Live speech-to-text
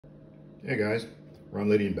Hey guys, Ron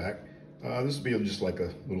Lydian back. This will be just like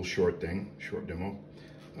a little short demo.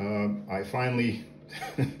 I finally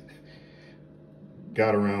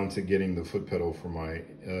got around to getting the foot pedal for my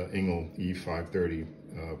Engl Z-4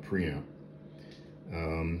 preamp.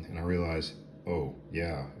 And I realized, oh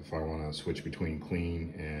yeah, if I want to switch between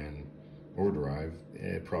clean and overdrive,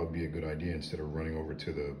 it'd probably be a good idea instead of running over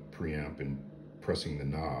to the preamp and pressing the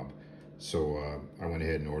knob. So I went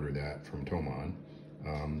ahead and ordered that from Thomann.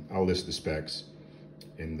 I'll list the specs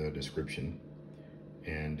in the description,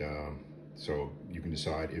 and so you can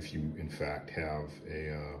decide if you in fact have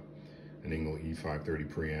an Engl Z-4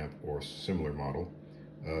 preamp or similar model.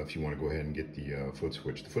 If you want to go ahead and get the foot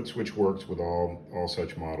switch. The foot switch works with all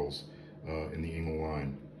such models in the Incl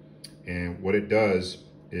line, and what it does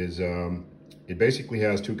is it basically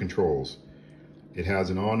has two controls. It has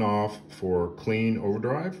an on-off for clean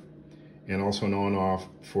overdrive and also an on-off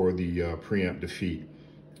for the preamp defeat.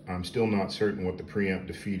 I'm still not certain what the preamp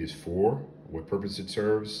defeat is for, what purpose it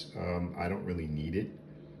serves. I don't really need it,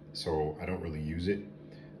 so I don't really use it.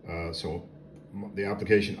 So the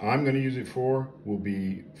application I'm going to use it for will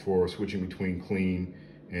be for switching between clean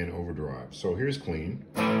and overdrive. So here's clean.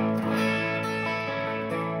 Give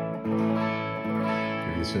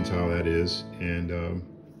you a sense how that is, and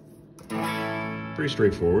pretty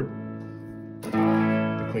straightforward.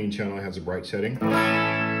 The clean channel has a bright setting,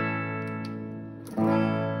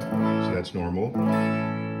 so that's normal.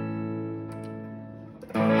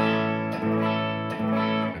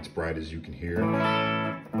 That's bright as you can hear.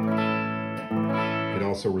 It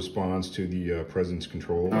also responds to the presence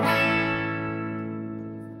control.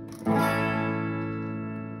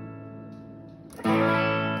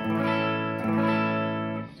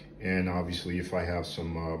 And obviously, if I have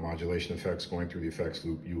some modulation effects going through the effects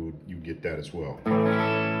loop, you get that as well.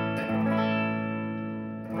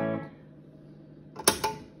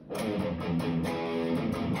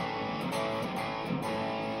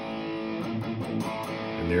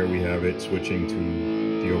 And there we have it switching to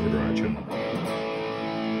the overdrive channel.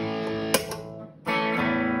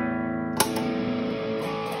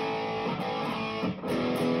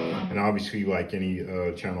 And obviously, like any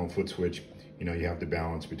channel foot switch, you know, you have to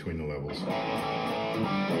balance between the levels.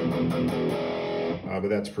 But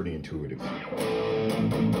that's pretty intuitive.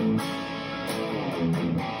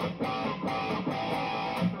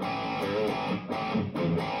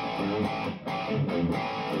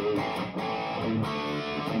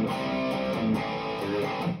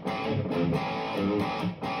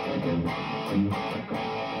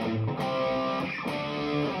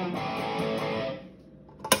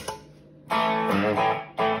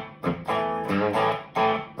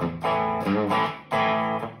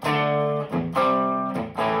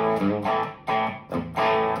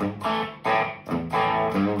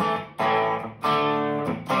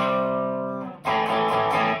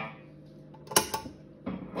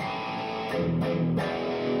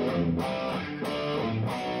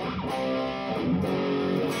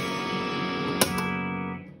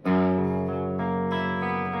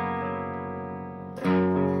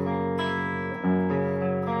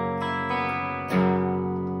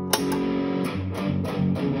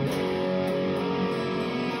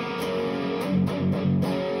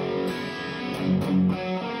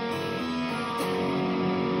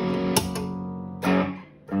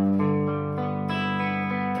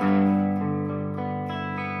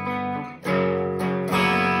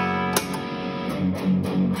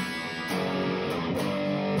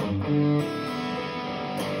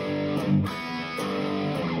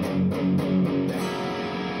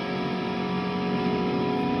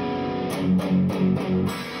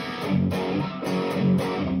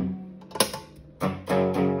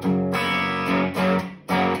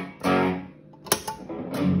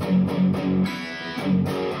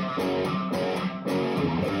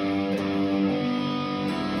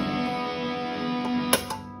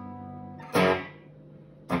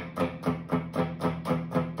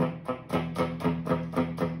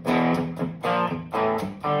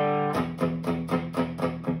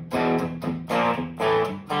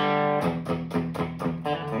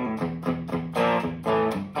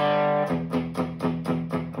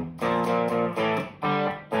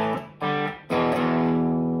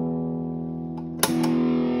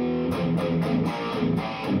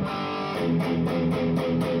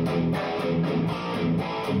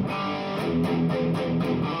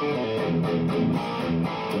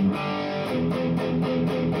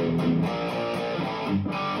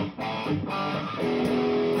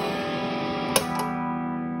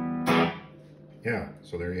 Yeah,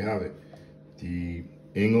 so there you have it. The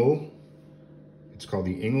Engl, it's called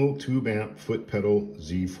the Engl tube amp foot pedal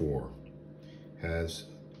Z4. Has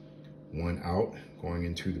one out going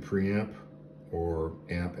into the preamp or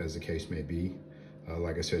amp, as the case may be.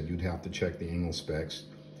 Like I said, you'd have to check the Engl specs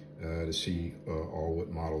to see all what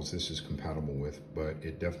models this is compatible with, but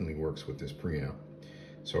it definitely works with this preamp.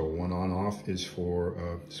 So one on off is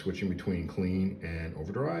for switching between clean and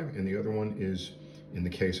overdrive, and the other one is, in the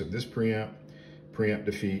case of this preamp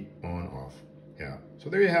defeat on off. Yeah, so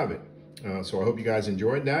there you have it. So I hope you guys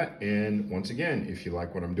enjoyed that, and once again, if you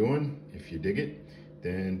like what I'm doing, if you dig it,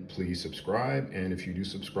 then please subscribe, and if you do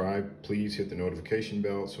subscribe, please hit the notification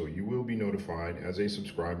bell so you will be notified as a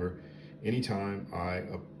subscriber anytime I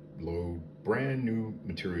upload brand new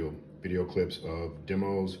material, video clips of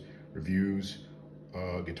demos, reviews,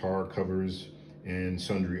 guitar covers, and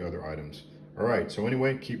sundry other items. All right, so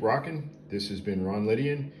anyway, keep rocking. This has been Ron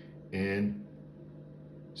Lydian, and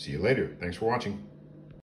see you later. Thanks for watching.